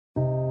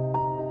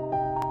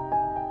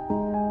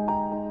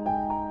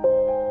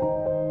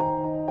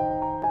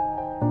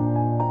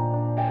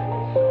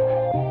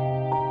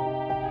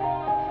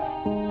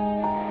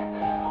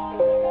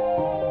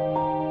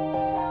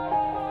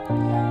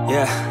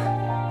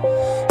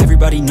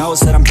Everybody knows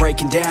that I'm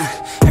breaking down.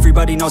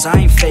 Everybody knows I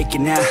ain't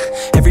faking now.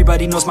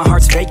 Everybody knows my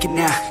heart's vacant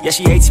now. Yeah,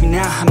 she hates me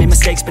now, I made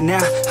mistakes, but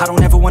now I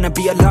don't ever wanna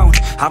be alone.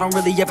 I don't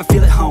really ever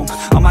feel at home.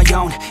 On my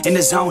own, in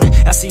the zone,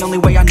 that's the only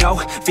way I know.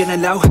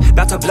 Feeling low,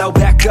 about to blow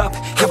back up.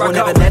 I won't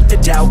ever let the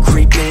doubt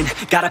creep in.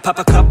 Gotta pop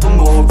a couple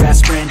more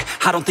aspirin.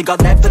 I don't think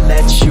I'll ever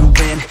let you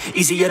in.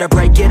 Easier to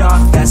break it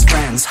off as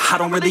friends. I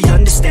don't really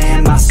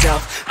understand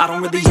myself. I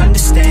don't really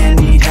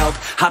understand, need help.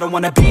 I don't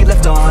wanna be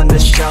left on the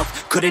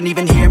shelf. Couldn't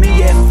even hear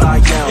me if I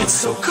yelled. It's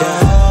so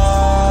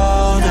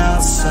cold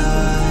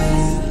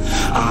outside,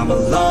 I'm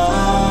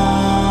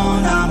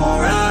alone, I'm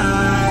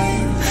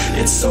alright.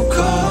 It's so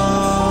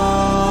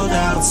cold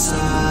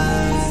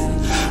outside,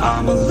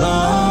 I'm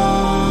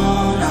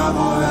alone, I'm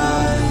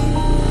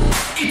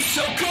alright. It's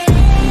so cold.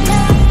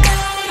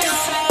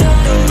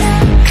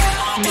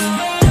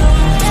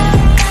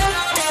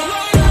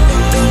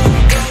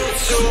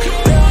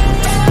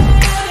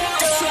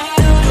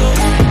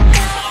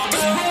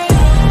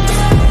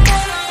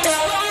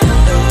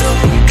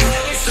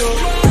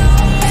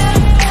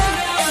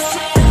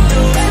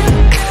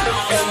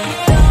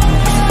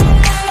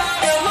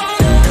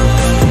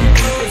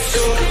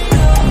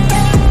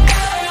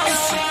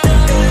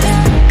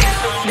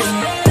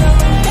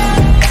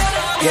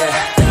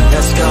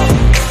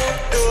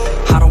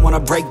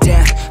 Break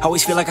down,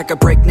 always feel like I could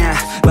break now,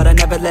 but I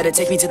never let it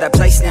take me to that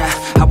place now.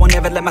 I won't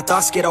ever let my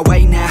thoughts get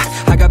away now.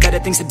 I got better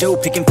things to do,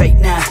 picking fate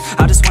now.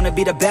 I just wanna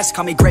be the best,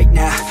 call me great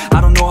now.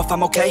 I don't know if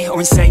I'm okay or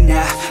insane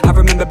now. I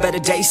remember better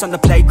days on the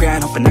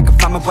playground, hoping I can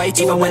find my way.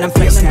 Even when I'm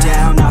feeling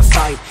down, I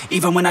fight.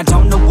 Even when I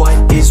don't know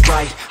what is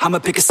right, I'ma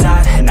pick a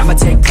side and I'ma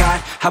take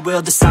pride. I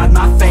will decide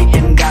my fate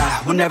and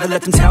I will never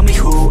let them tell me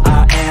who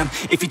I am.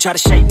 If you try to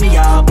shape me,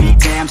 I'll be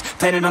damned.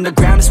 Planet on the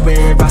ground is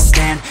where I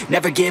stand.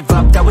 Never give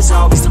up, that was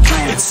always the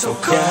plan. It's so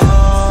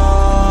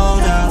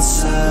cold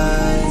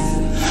outside,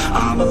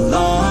 I'm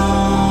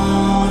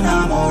alone,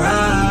 I'm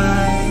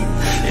alright.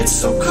 It's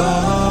so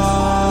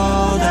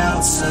cold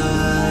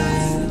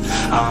outside,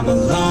 I'm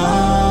alone.